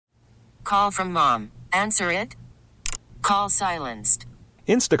Call from mom. Answer it. Call silenced.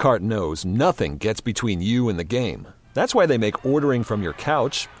 Instacart knows nothing gets between you and the game. That's why they make ordering from your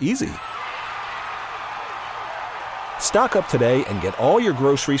couch easy. Stock up today and get all your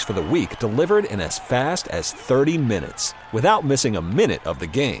groceries for the week delivered in as fast as 30 minutes without missing a minute of the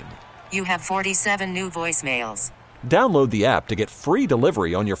game. You have 47 new voicemails. Download the app to get free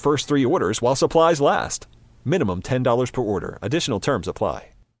delivery on your first 3 orders while supplies last. Minimum $10 per order. Additional terms apply.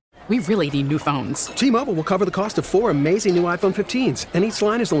 We really need new phones. T-Mobile will cover the cost of 4 amazing new iPhone 15s, and each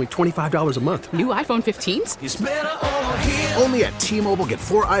line is only $25 a month. New iPhone 15s? It's better over here. Only at T-Mobile, get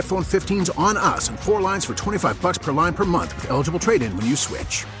 4 iPhone 15s on us and 4 lines for $25 per line per month with eligible trade-in when you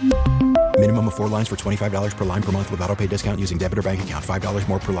switch. Minimum of 4 lines for $25 per line per month with autopay discount using debit or bank account. $5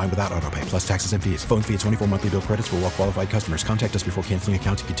 more per line without autopay, plus taxes and fees. Phone fee at 24 monthly bill credits for well-qualified customers. Contact us before canceling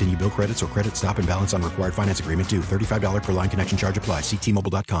account to continue bill credits or credit stop and balance on required finance agreement due. $35 per line connection charge applies. See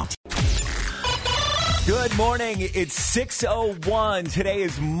T-Mobile.com. Good morning. It's 6:01. Today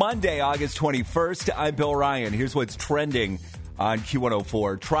is Monday, August 21st. I'm Bill Ryan. Here's what's trending on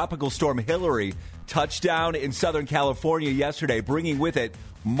Q104. Tropical storm Hillary touched down in Southern California yesterday, bringing with it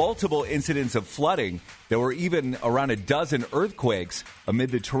multiple incidents of flooding. There were even around a dozen earthquakes amid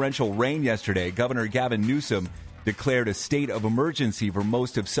the torrential rain yesterday. Governor Gavin Newsom declared a state of emergency for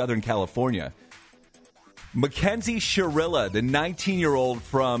most of Southern California. Mackenzie Shirilla, the 19-year-old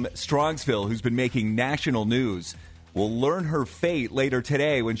from Strongsville who's been making national news, will learn her fate later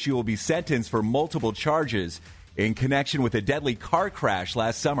today when she will be sentenced for multiple charges in connection with a deadly car crash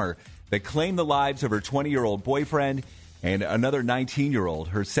last summer that claimed the lives of her 20-year-old boyfriend and another 19-year-old.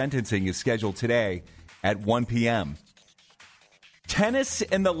 Her sentencing is scheduled today at 1 p.m. Tennis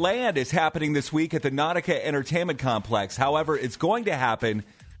in the Land is happening this week at the Nautica Entertainment Complex. However, it's going to happen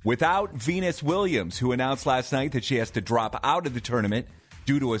without Venus Williams, who announced last night that she has to drop out of the tournament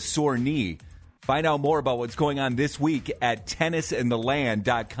due to a sore knee. Find out more about what's going on this week at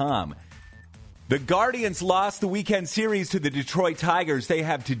tennisintheland.com. The Guardians lost the weekend series to the Detroit Tigers. They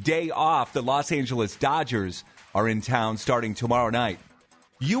have today off. The Los Angeles Dodgers are in town starting tomorrow night.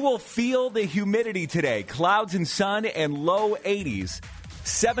 You will feel the humidity today. Clouds and sun and low 80s.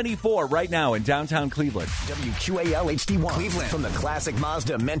 74 right now in downtown Cleveland. WQAL HD1 Cleveland from the Classic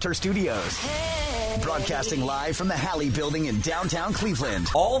Mazda Mentor Studios. Broadcasting live from the Halley Building in downtown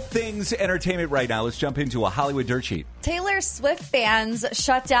Cleveland. All things entertainment right now. Let's jump into a Hollywood dirt sheet. Taylor Swift fans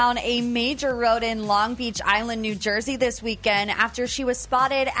shut down a major road in Long Beach Island, New Jersey this weekend after she was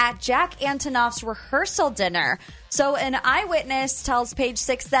spotted at Jack Antonoff's rehearsal dinner. So an eyewitness tells Page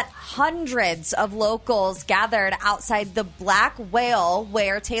Six that hundreds of locals gathered outside the Black Whale,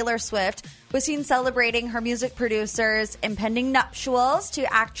 where Taylor Swift was seen celebrating her music producer's impending nuptials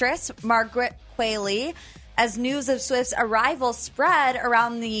to actress Margaret Qualley. As news of Swift's arrival spread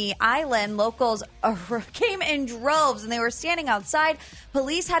around the island, locals came in droves and they were standing outside.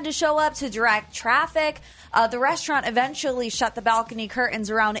 Police had to show up to direct traffic. The restaurant eventually shut the balcony curtains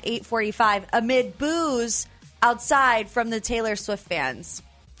around 8:45 amid boos outside from the Taylor Swift fans.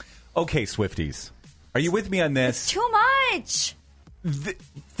 Okay, Swifties, are you with me on this? It's too much.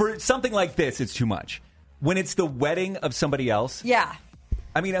 For something like this, it's too much. When it's the wedding of somebody else. Yeah.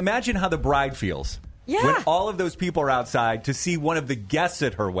 I mean, imagine how the bride feels. Yeah. When all of those people are outside to see one of the guests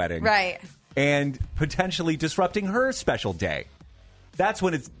at her wedding. Right. And potentially disrupting her special day. That's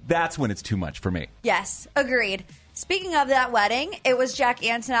when it's too much for me. Yes, agreed. Speaking of that wedding, it was Jack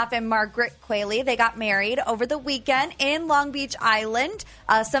Antonoff and Margaret Qualley. They got married over the weekend in Long Beach Island.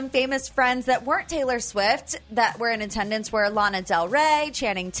 Some famous friends that weren't Taylor Swift that were in attendance were Lana Del Rey,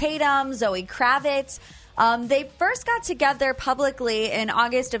 Channing Tatum, Zoe Kravitz. They first got together publicly in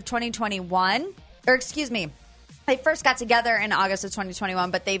August of 2021. Or excuse me. They first got together in August of 2021,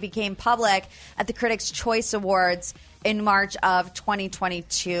 but they became public at the Critics' Choice Awards in March of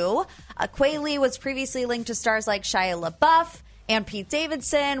 2022. Qualley was previously linked to stars like Shia LaBeouf and Pete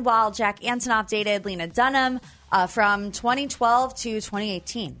Davidson, while Jack Antonoff dated Lena Dunham from 2012 to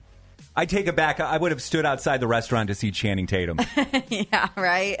 2018. I take it back. I would have stood outside the restaurant to see Channing Tatum. Yeah,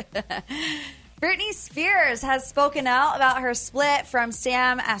 right? Britney Spears has spoken out about her split from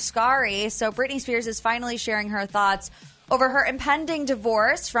Sam Asghari. So Britney Spears is finally sharing her thoughts over her impending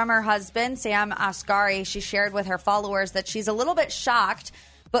divorce from her husband, Sam Asghari. She shared with her followers that she's a little bit shocked,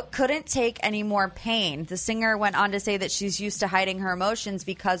 but couldn't take any more pain. The singer went on to say that she's used to hiding her emotions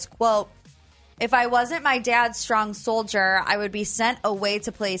because, quote, "If I wasn't my dad's strong soldier, I would be sent away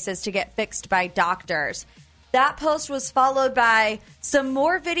to places to get fixed by doctors." That post was followed by some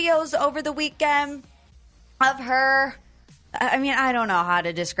more videos over the weekend of her. I mean, I don't know how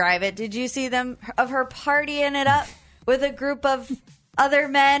to describe it. Did you see them? Of her partying it up with a group of other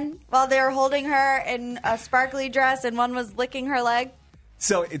men while they were holding her in a sparkly dress and one was licking her leg?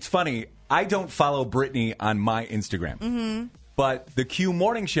 So it's funny. I don't follow Britney on my Instagram, but the Q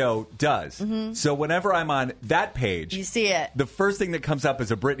Morning Show does. So whenever I'm on that page, You see it. the first thing that comes up is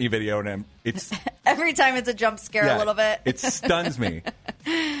a Britney video, and it's Every time it's a jump scare a little bit. It stuns me.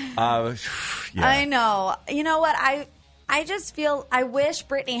 Yeah. I know. You know what? I just feel I wish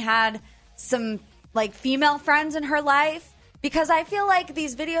Britney had some like female friends in her life, because I feel like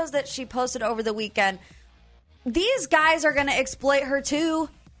these videos that she posted over the weekend, these guys are going to exploit her too.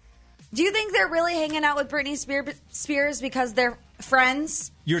 Do you think they're really hanging out with Britney Spears because they're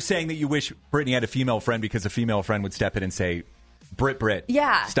friends? You're saying that you wish Britney had a female friend because a female friend would step in and say, Brit,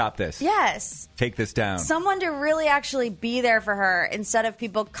 Yeah. stop this. Yes. Take this down. Someone to really actually be there for her instead of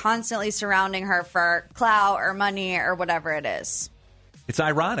people constantly surrounding her for clout or money or whatever it is. It's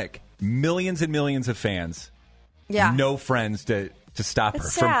ironic. Millions and millions of fans. Yeah. No friends to stop her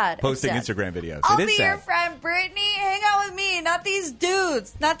It's from sad. posting It's sad. Instagram videos. I'll It is be sad. your friend, Britney. Hang out with me, not these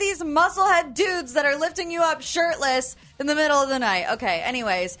dudes, not these musclehead dudes that are lifting you up shirtless in the middle of the night. Okay,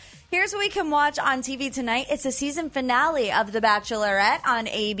 anyways, here's what we can watch on TV tonight. It's the season finale of The Bachelorette on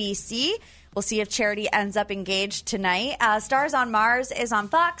ABC. We'll see if Charity ends up engaged tonight. Stars on Mars is on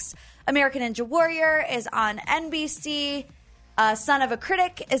Fox. American Ninja Warrior is on NBC. Son of a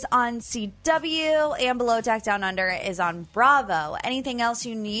Critic is on CW, and Below Deck Down Under is on Bravo. Anything else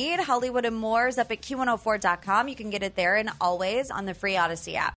you need? Hollywood and more is up at Q104.com. You can get it there and always on the free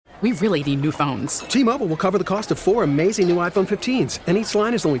Odyssey app. We really need new phones. T-Mobile will cover the cost of 4 amazing new iPhone 15s, and each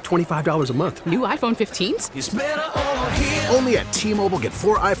line is only $25 a month. New iPhone 15s? Only at T-Mobile, get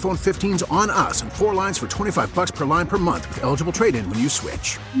 4 iPhone 15s on us and 4 lines for $25 per line per month with eligible trade-in when you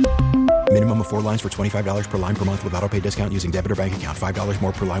switch. Minimum of 4 lines for $25 per line per month with autopay discount using debit or bank account. $5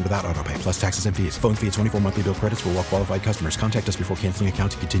 more per line without autopay, plus taxes and fees. Phone fee at 24 monthly bill credits for well-qualified customers. Contact us before canceling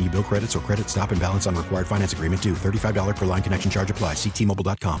account to continue bill credits or credit stop and balance on required finance agreement due. $35 per line connection charge applies. See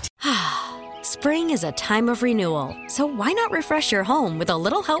T-Mobile.com. Spring is a time of renewal, so why not refresh your home with a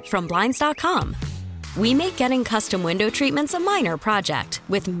little help from Blinds.com? We make getting custom window treatments a minor project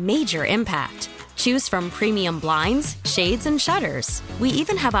with major impact. Choose from premium blinds, shades, and shutters. We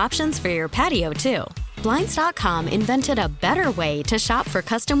even have options for your patio, too. Blinds.com invented a better way to shop for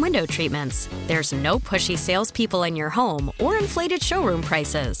custom window treatments. There's no pushy salespeople in your home or inflated showroom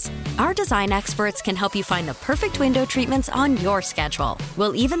prices. Our design experts can help you find the perfect window treatments on your schedule.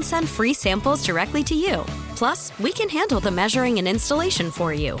 We'll even send free samples directly to you. Plus, we can handle the measuring and installation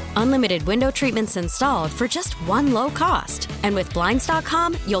for you. Unlimited window treatments installed for just one low cost. And with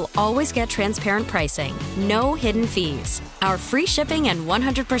Blinds.com, you'll always get transparent pricing. No hidden fees. Our free shipping and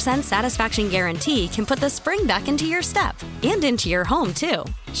 100% satisfaction guarantee can put the spring back into your step and into your home, too.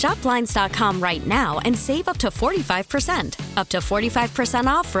 Shop Blinds.com right now and save up to 45%. Up to 45%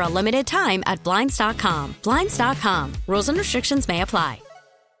 off for a limited time at Blinds.com. Blinds.com. Rules and restrictions may apply.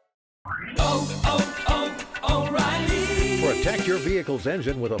 Protect your vehicle's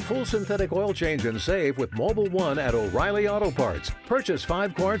engine with a full synthetic oil change and save with Mobile One at O'Reilly Auto Parts. Purchase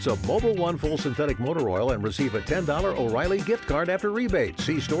 5 quarts of Mobile One full synthetic motor oil and receive a $10 O'Reilly gift card after rebate.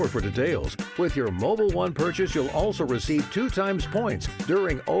 See store for details. With your Mobile One purchase, you'll also receive 2 times points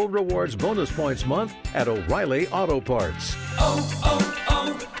during Old Rewards Bonus Points Month at O'Reilly Auto Parts.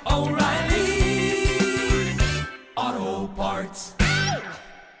 O'Reilly Auto Parts.